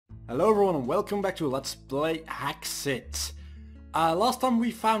Hello everyone and welcome back to Let's Play Hexxit. Last time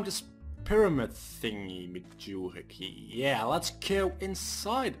we found this pyramid thingy majoriki. Yeah, let's go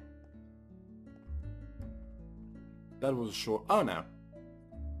inside. That was a short... Oh no.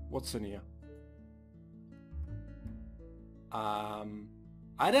 What's in here? I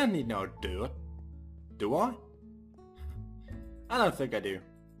don't need no dirt. Do I? I don't think I do.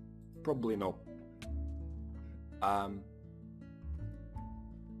 Probably not.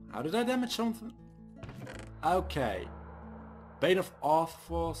 How did I damage something? Okay. Bane of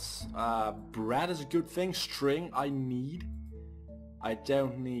Arthros. Bread is a good thing. String I need. I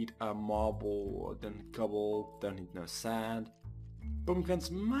don't need a marble, don't need cobble, don't need no sand. Pumpkins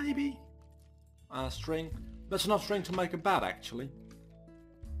maybe? String. That's enough string to make a bed actually.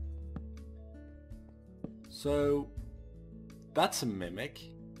 So that's a mimic.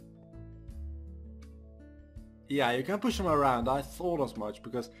 Yeah, you can push them around. I thought as much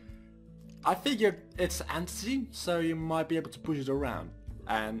because I figured it's an entity, so you might be able to push it around.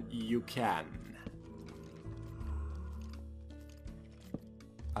 And you can.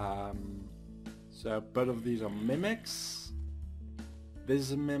 So both of these are mimics. This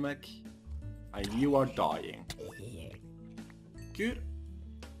is a mimic. And you are dying. Good.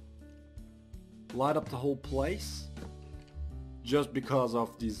 Light up the whole place. Just because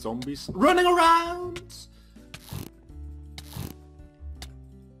of these zombies running around!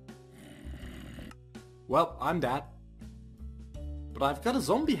 Well, I'm dead. But I've got a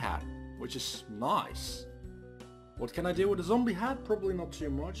zombie hat, which is nice. What can I do with a zombie hat? Probably not too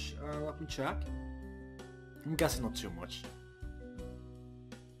much. Let me check. I'm guessing not too much.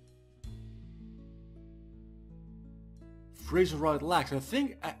 Freeze right legs. I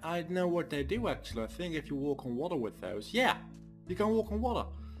think I know what they do actually. I think if you walk on water with those. Yeah, you can walk on water.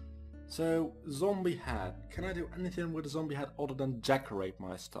 So, zombie hat. Can I do anything with a zombie hat other than decorate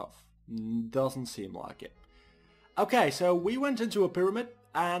my stuff? Doesn't seem like it. Okay, so we went into a pyramid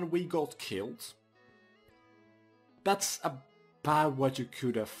and we got killed. That's about what you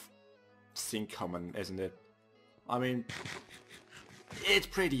could have seen coming, isn't it? I mean, it's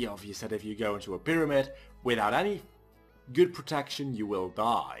pretty obvious that if you go into a pyramid without any good protection, you will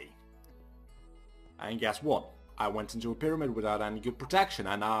die. And guess what? I went into a pyramid without any good protection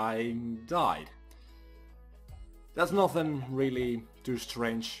and I died. That's nothing really too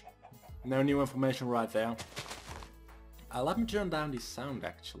strange. No new information right there. Let me turn down the sound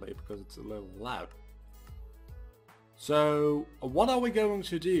actually, because it's a little loud. So, what are we going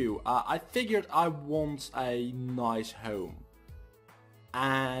to do? I figured I want a nice home.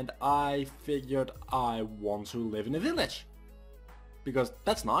 And I figured I want to live in a village. Because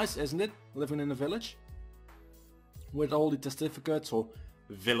that's nice, isn't it? Living in a village. With all the certificates or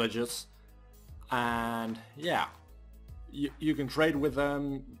villages. And yeah. You can trade with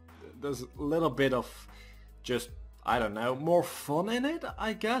them. There's a little bit of just, I don't know, more fun in it,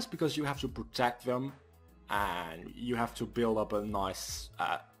 I guess, because you have to protect them and you have to build up a nice,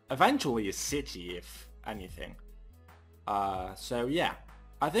 eventually a city if anything. So yeah,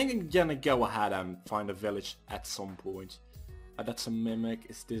 I think I'm gonna go ahead and find a village at some point. That's a mimic.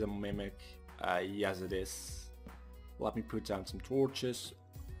 Is this a mimic? Yes it is. Let me put down some torches.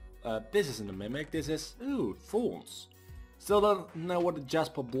 This isn't a mimic, this is, ooh, thorns. Still don't know what the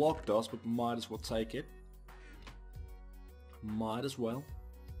Jasper block does, but might as well take it. Might as well.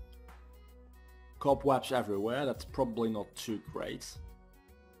 Cobwebs everywhere, that's probably not too great.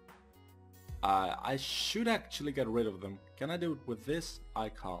 I should actually get rid of them. Can I do it with this? I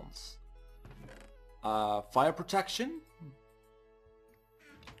can't. Fire protection.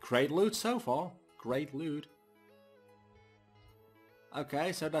 Great loot so far. Great loot.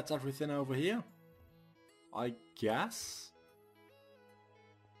 Okay, so that's everything over here. I guess.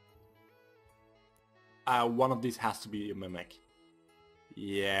 One of these has to be a mimic.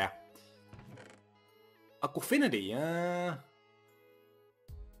 Yeah. Aquafinity,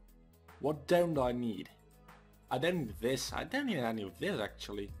 what don't I need? I don't need this. I don't need any of this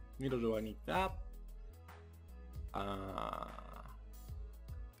actually. Neither do I need that.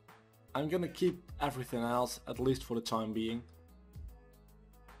 I'm gonna keep everything else, at least for the time being.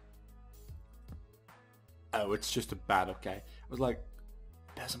 Oh, it's just a bat, okay. I was like,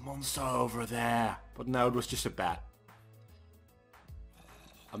 there's a monster over there. But no, it was just a bat.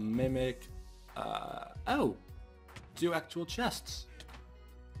 A mimic. Oh, 2 actual chests.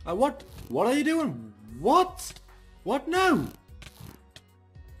 What? What are you doing? What? What? No!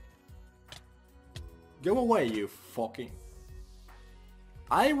 Go away, you fucking...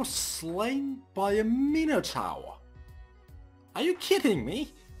 I was slain by a minotaur. Are you kidding me?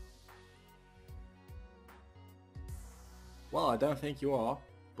 Well, I don't think you are,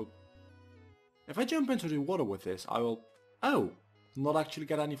 but If I jump into the water with this, I will... Oh! Not actually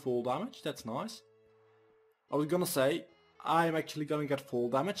get any fall damage. That's nice. I was gonna say, I'm actually gonna get fall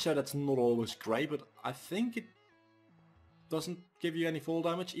damage, so that's not always great, but I think it doesn't give you any fall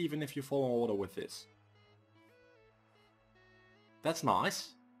damage even if you fall in water with this. That's nice.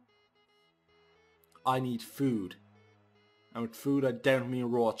 I need food. And with food I don't mean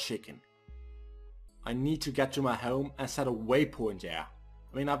raw chicken. I need to get to my home and set a waypoint there.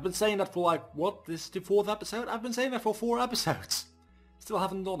 I mean, I've been saying that for like, what? This is the 4th episode? I've been saying that for 4 episodes. Still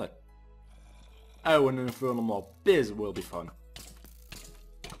haven't done it. Oh, and an infernal mob. This will be fun.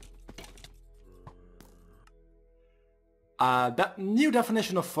 That new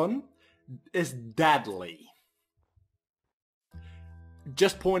definition of fun is deadly.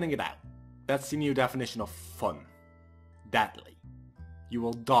 Just pointing it out. That's the new definition of fun. Deadly. You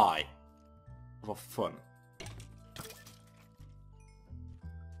will die of fun.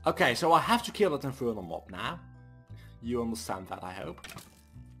 Okay, so I have to kill that infernal mob now. You understand that, I hope.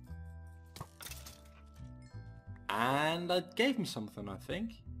 And that gave me something, I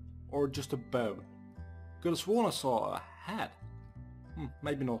think. Or just a bone. Could have sworn I saw a head.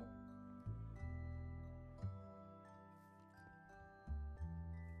 Maybe not.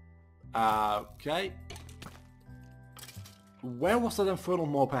 Okay. Where was that infernal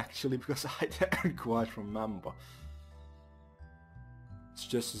mob actually? Because I don't quite remember. It's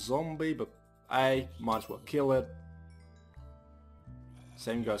just a zombie, but I might as well kill it.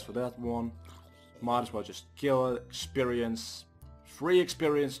 Same goes for that one. Might as well just kill it. Experience. Free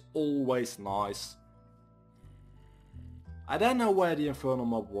experience, always nice. I don't know where the infernal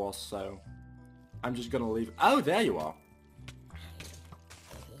mob was, so I'm just gonna leave. Oh, there you are.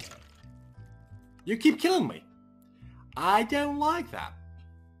 You keep killing me. I don't like that.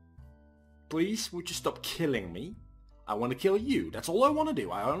 Please, would you stop killing me? I want to kill you. That's all I want to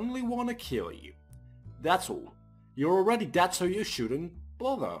do. I only want to kill you. That's all. You're already dead, so you shouldn't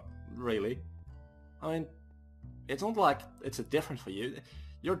bother, really. I mean, it's not like it's a difference for you.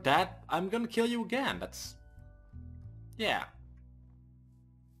 You're dead, I'm gonna kill you again. That's... yeah.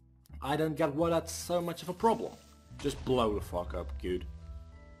 I don't get why that's so much of a problem. Just blow the fuck up, good.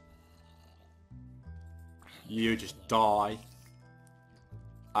 You just die.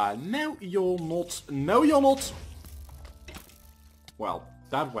 No, you're not. No, you're not. Well,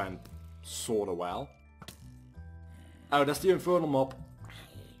 that went sorta well. Oh, that's the infernal mob.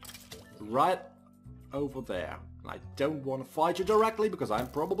 Right over there. I don't want to fight you directly because I'm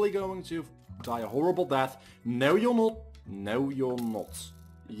probably going to die a horrible death. No, you're not. No, you're not.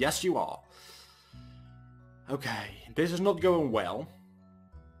 Yes, you are. Okay, this is not going well.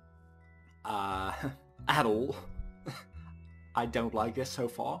 At all. I don't like this so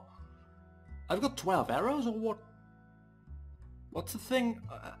far. I've got 12 arrows or what? What's the thing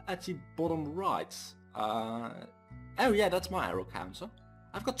at the bottom right? Oh yeah, that's my arrow counter.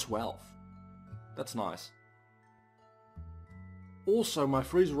 I've got 12. That's nice. Also, my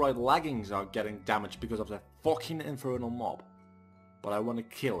freeze-ride leggings are getting damaged because of that fucking infernal mob. But I want to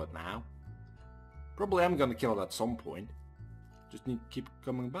kill it now. Probably I'm gonna kill it at some point. Just need to keep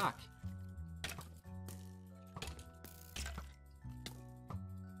coming back.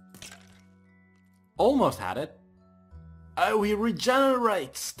 Almost had it. Oh, he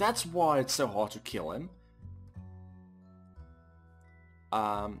regenerates! That's why it's so hard to kill him.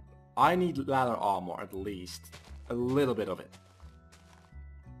 I need leather armor at least. A little bit of it.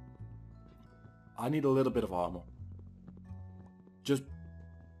 I need a little bit of armor.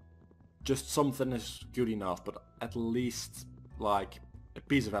 Just something is good enough, but at least like a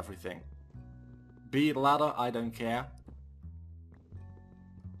piece of everything. Be it leather, I don't care.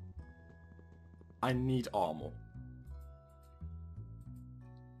 I need armor.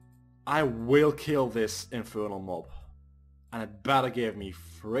 I will kill this infernal mob. And it better give me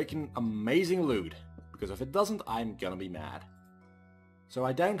freaking amazing loot. Because if it doesn't, I'm gonna be mad. So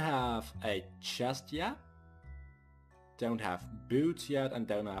I don't have a chest yet. Don't have boots yet. And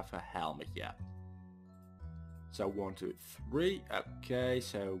don't have a helmet yet. So 1, 2, 3. Okay,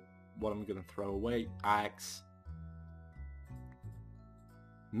 so what I'm gonna throw away? Axe.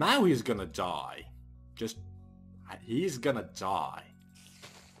 Now he's gonna die. He's gonna die.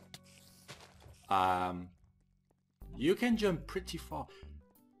 You can jump pretty far.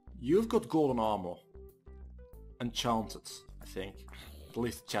 You've got golden armor. Enchanted, I think. At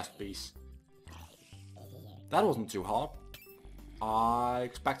least a chest piece. That wasn't too hard. I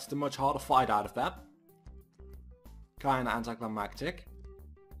expected a much harder fight out of that. Kinda anticlimactic.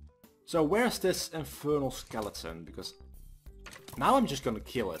 So where's this infernal skeleton? Because now I'm just gonna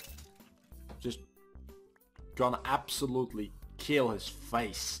kill it. Just gonna absolutely kill his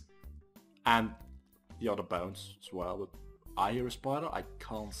face. And the other bones as well. But I hear a spider. I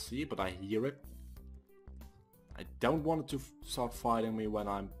can't see it, but I hear it. I don't want it to start fighting me when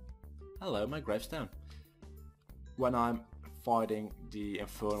I'm... Hello, my gravestone. When I'm fighting the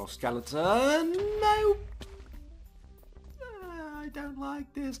infernal skeleton. No! I don't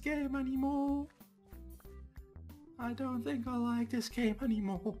like this game anymore. I don't think I like this game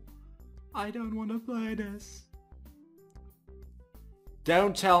anymore. I don't want to play this.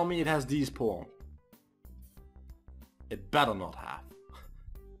 Don't tell me it has despawn. It better not have.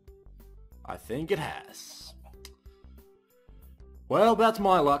 I think it has. Well, that's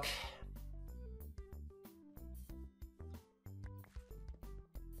my luck.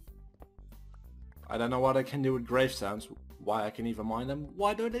 I don't know what I can do with gravestones, why I can even mine them,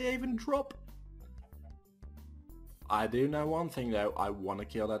 why do they even drop? I do know one thing though, I want to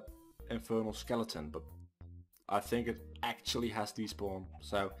kill that infernal skeleton, but I think it actually has despawn,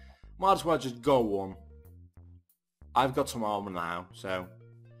 so might as well just go on. I've got some armor now, so...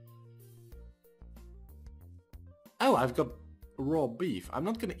 Oh, I've got raw beef. I'm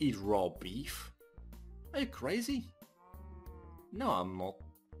not gonna eat raw beef. Are you crazy? No, I'm not.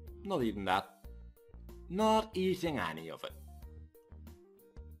 Not eating that. Not eating any of it.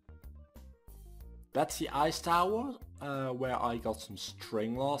 That's the ice tower, where I got some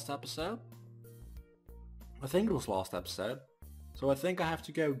string last episode. I think it was last episode. So I think I have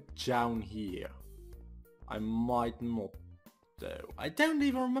to go down here. I might not though. I don't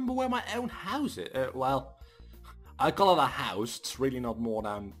even remember where my own house is. Well, I call it a house. It's really not more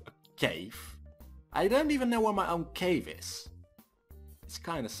than a cave. I don't even know where my own cave is. It's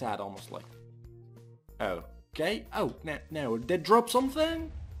kind of sad, honestly. Okay. Oh, no. Did it drop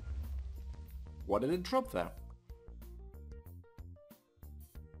something? What did it drop though?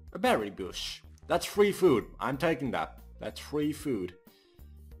 A berry bush. That's free food. I'm taking that. That's free food.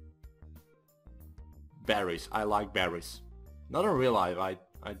 Berries. I like berries. Not in real life. I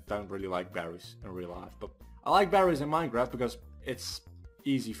don't really like berries in real life. But I like berries in Minecraft because it's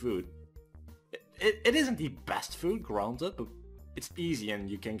easy food. It isn't the best food, granted, but it's easy and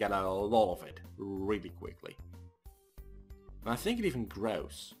you can get a lot of it really quickly. And I think it even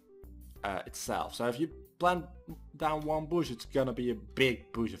grows itself. So if you plant down one bush, it's gonna be a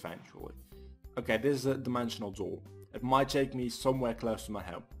big bush eventually. Okay, this is a dimensional door. It might take me somewhere close to my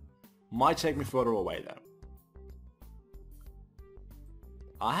home. Might take me further away though.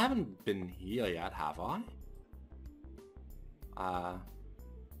 I haven't been here yet, have I?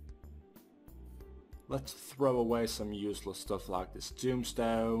 Let's throw away some useless stuff like this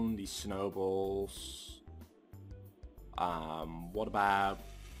tombstone, these snowballs. What about...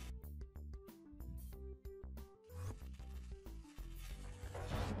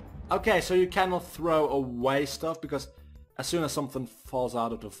 Okay, so you cannot throw away stuff because as soon as something falls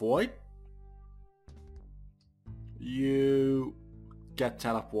out of the void, you get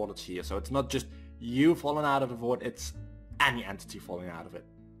teleported here. So it's not just you falling out of the void, it's any entity falling out of it.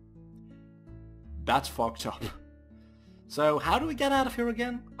 That's fucked up. So how do we get out of here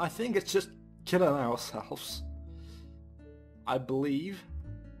again? I think it's just killing ourselves. I believe.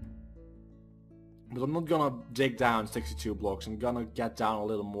 But I'm not gonna dig down 62 blocks. I'm gonna get down a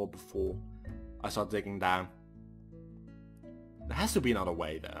little more before I start digging down. There has to be another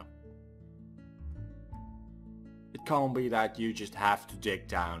way though. It can't be that you just have to dig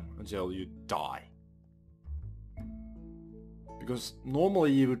down until you die. Because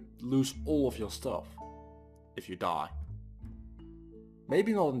normally you would lose all of your stuff if you die.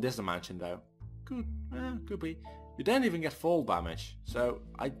 Maybe not in this dimension though. Could be. You don't even get fall damage. So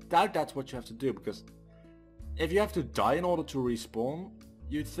I doubt that's what you have to do, because if you have to die in order to respawn,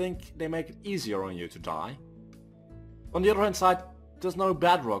 you'd think they make it easier on you to die. On the other hand side, there's no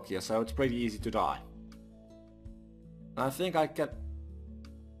bedrock here, so it's pretty easy to die. And I think I get...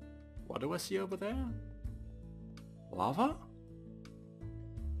 What do I see over there? Lava?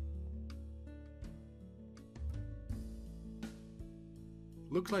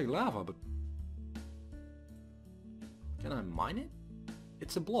 Looks like lava, but... Can I mine it?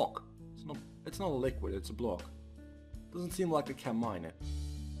 It's a block. It's not a liquid, it's a block. Doesn't seem like I can mine it.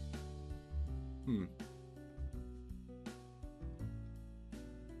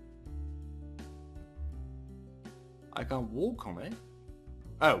 I can't walk on it?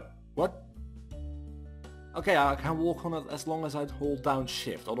 Oh, what? Okay, I can walk on it as long as I hold down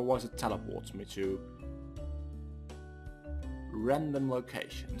shift, otherwise it teleports me to random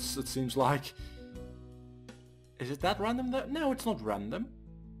locations. It seems like... Is it that random though? No, it's not random.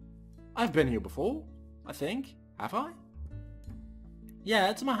 I've been here before, I think. Have I?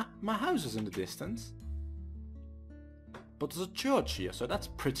 Yeah, it's my house is in the distance. But there's a church here, so that's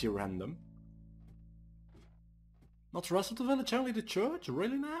pretty random. Not the rest of the village, only the church?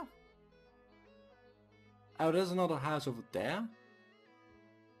 Really now? Oh, there's another house over there.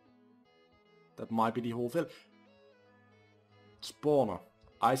 That might be the whole village. Spawner.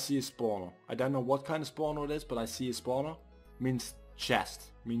 I see a spawner. I don't know what kind of spawner it is, but I see a spawner. Means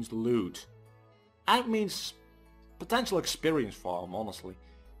chest. Means loot. And it means potential experience farm, honestly.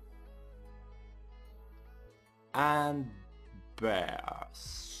 And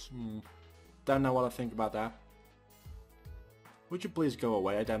bears. Don't know what I think about that. Would you please go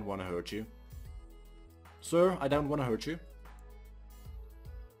away? I don't want to hurt you. Sir, I don't want to hurt you.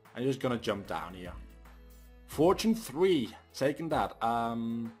 I'm just gonna jump down here. Fortune 3. Taking that.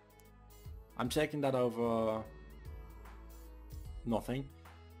 I'm taking that over nothing.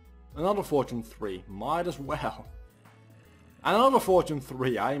 Another Fortune 3. Might as well. Another Fortune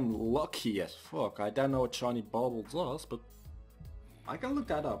 3. I'm lucky as fuck. I don't know what shiny bauble does, but I can look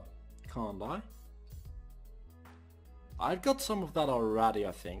that up, can't I? I've got some of that already,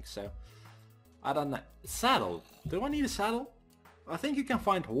 I think, so I don't know. Saddle. Do I need a saddle? I think you can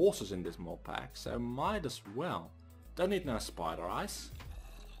find horses in this mod pack, so might as well. Don't need no spider eyes.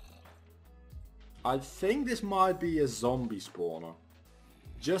 I think this might be a zombie spawner.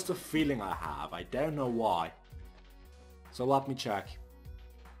 Just a feeling I have. I don't know why. So let me check.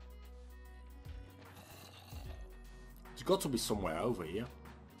 It's got to be somewhere over here.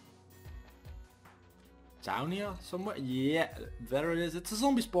 Down here somewhere? Yeah, there it is. It's a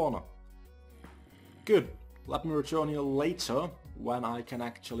zombie spawner. Good. Let me return here later when I can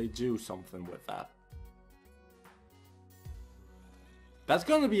actually do something with that. That's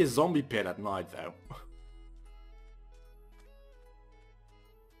gonna be a zombie pit at night though.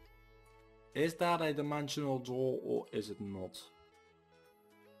 Is that a dimensional door or is it not?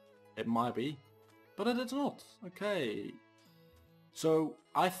 It might be, but it is not. Okay. So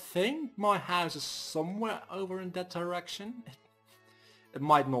I think my house is somewhere over in that direction. It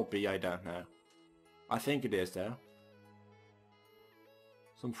might not be, I don't know. I think it is though.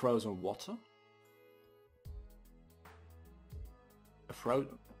 Some frozen water.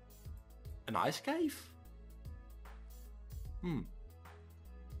 An ice cave?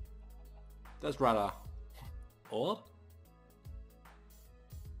 That's rather odd.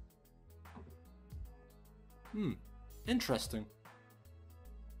 Interesting.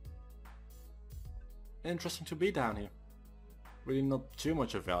 Interesting to be down here. Really not too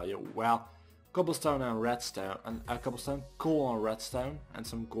much of value. Well, cobblestone and redstone, and cobblestone, coal and redstone, and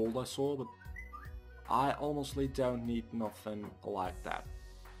some gold I saw, but I honestly don't need nothing like that.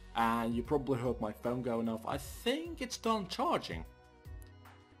 And you probably heard my phone going off. I think it's done charging.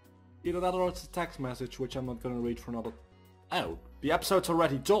 Either that or it's a text message, which I'm not gonna read for another... Oh, the episode's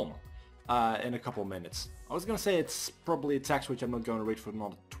already done in a couple minutes. I was gonna say it's probably a text which I'm not gonna read for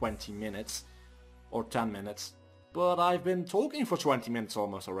another 20 minutes. Or 10 minutes. But I've been talking for 20 minutes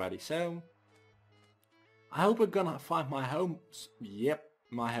almost already, so... I hope we're gonna find my home... Yep,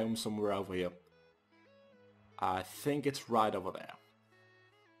 my home somewhere over here. I think it's right over there.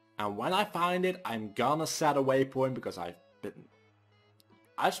 And when I find it, I'm gonna set a waypoint because I've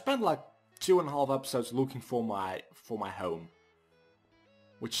spent like 2.5 episodes looking for my home.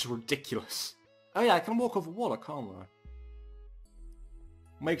 Which is ridiculous. Oh yeah, I can walk over water, can't I?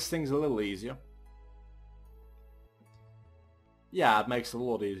 Makes things a little easier. Yeah, it makes it a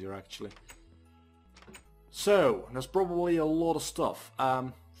lot easier actually. So, there's probably a lot of stuff.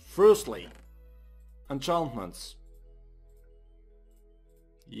 Firstly, enchantments.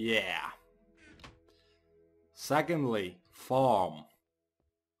 Yeah. Secondly, farm.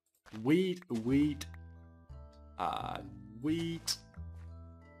 Wheat.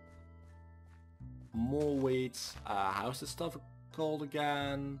 More wheat. How's this stuff called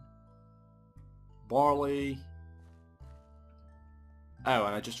again? Barley. Oh,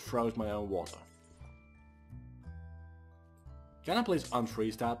 and I just froze my own water. Can I please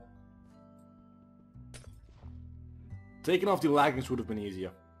unfreeze that? Taking off the leggings would have been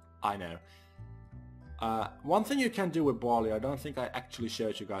easier. I know. One thing you can do with barley, I don't think I actually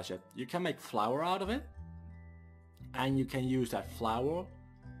showed you guys yet. You can make flour out of it. And you can use that flour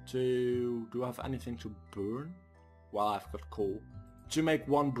to... Do I have anything to burn? Well, I've got coal. To make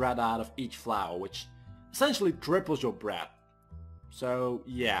one bread out of each flour, which essentially triples your bread. So,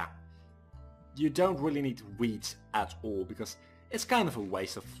 yeah. You don't really need wheat at all, because it's kind of a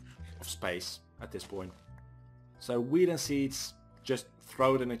waste of space at this point. So wheat and seeds, just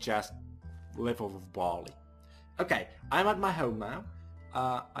throw it in a chest, live off of barley. Okay, I'm at my home now.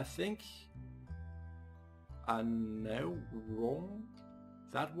 I think... no, wrong.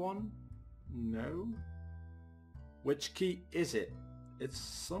 That one? No. Which key is it? It's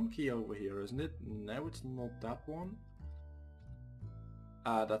some key over here, isn't it? No, it's not that one.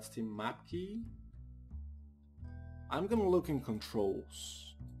 That's the map key. I'm gonna look in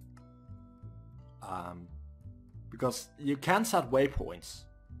controls. Because you can set waypoints.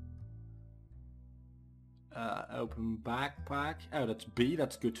 Open backpack. Oh, that's B,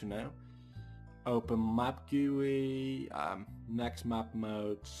 that's good to know. Open map GUI. Next map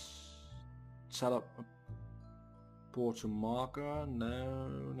modes. Set up a portal marker.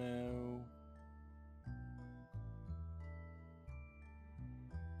 No.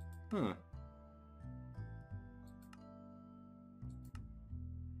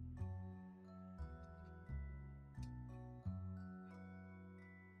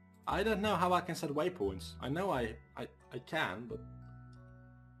 I don't know how I can set waypoints. I know I can, but...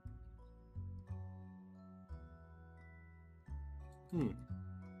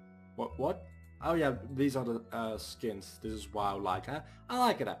 What? Oh yeah, these are the skins. This is why I like it. I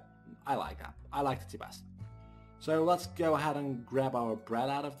like that. I like it the best. So let's go ahead and grab our bread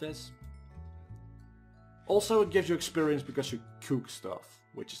out of this. Also, it gives you experience because you cook stuff,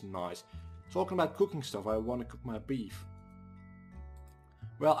 which is nice. Talking about cooking stuff, I want to cook my beef.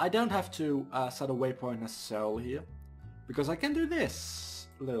 Well, I don't have to set a waypoint necessarily here, because I can do this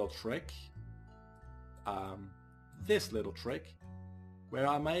little trick. This little trick, where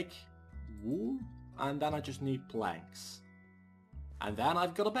I make wool, and then I just need planks. And then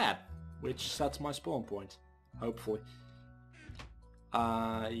I've got a bed, which sets my spawn point, hopefully.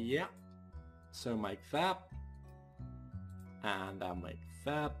 Yeah. So make that, and I make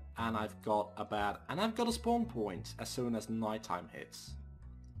that, and I've got a bed, and I've got a spawn point as soon as nighttime hits.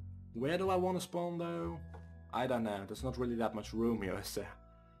 Where do I want to spawn though? I don't know, there's not really that much room here, is there?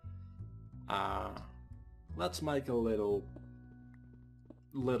 Let's make a little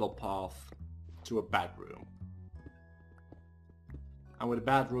path to a bedroom. And with a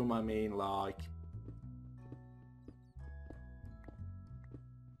bedroom I mean like...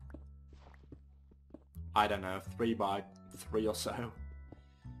 I don't know, 3 by 3 or so.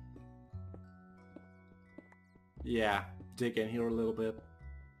 Yeah, dig in here a little bit.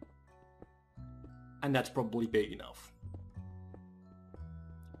 And that's probably big enough.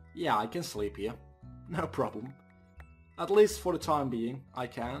 Yeah, I can sleep here. No problem. At least for the time being, I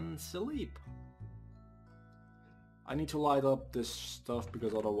can sleep. I need to light up this stuff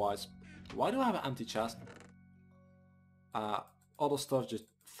because otherwise... Why do I have an empty chest? Other stuff, just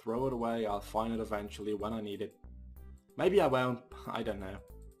throw it away. I'll find it eventually when I need it. Maybe I won't. I don't know.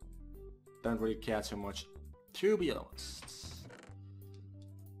 Don't really care too much, to be honest.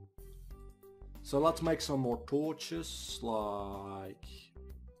 So let's make some more torches, like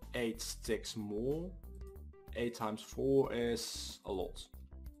 8 sticks more. 8 times 4 is a lot.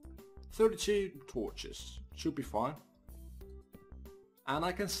 32 torches, should be fine. And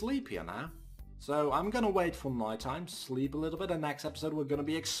I can sleep here now. So I'm gonna wait for nighttime, sleep a little bit, and next episode we're gonna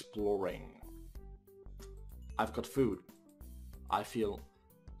be exploring. I've got food. I feel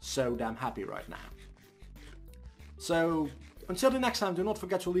so damn happy right now. So until the next time, do not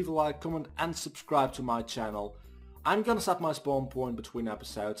forget to leave a like, comment and subscribe to my channel. I'm gonna set my spawn point between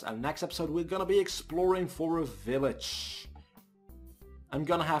episodes, and next episode we're gonna be exploring for a village. I'm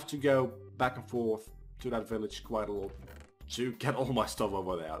gonna have to go back and forth to that village quite a lot to get all my stuff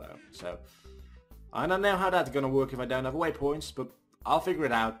over there though. So I don't know how that's gonna work if I don't have waypoints, but I'll figure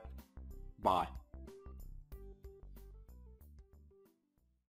it out. Bye.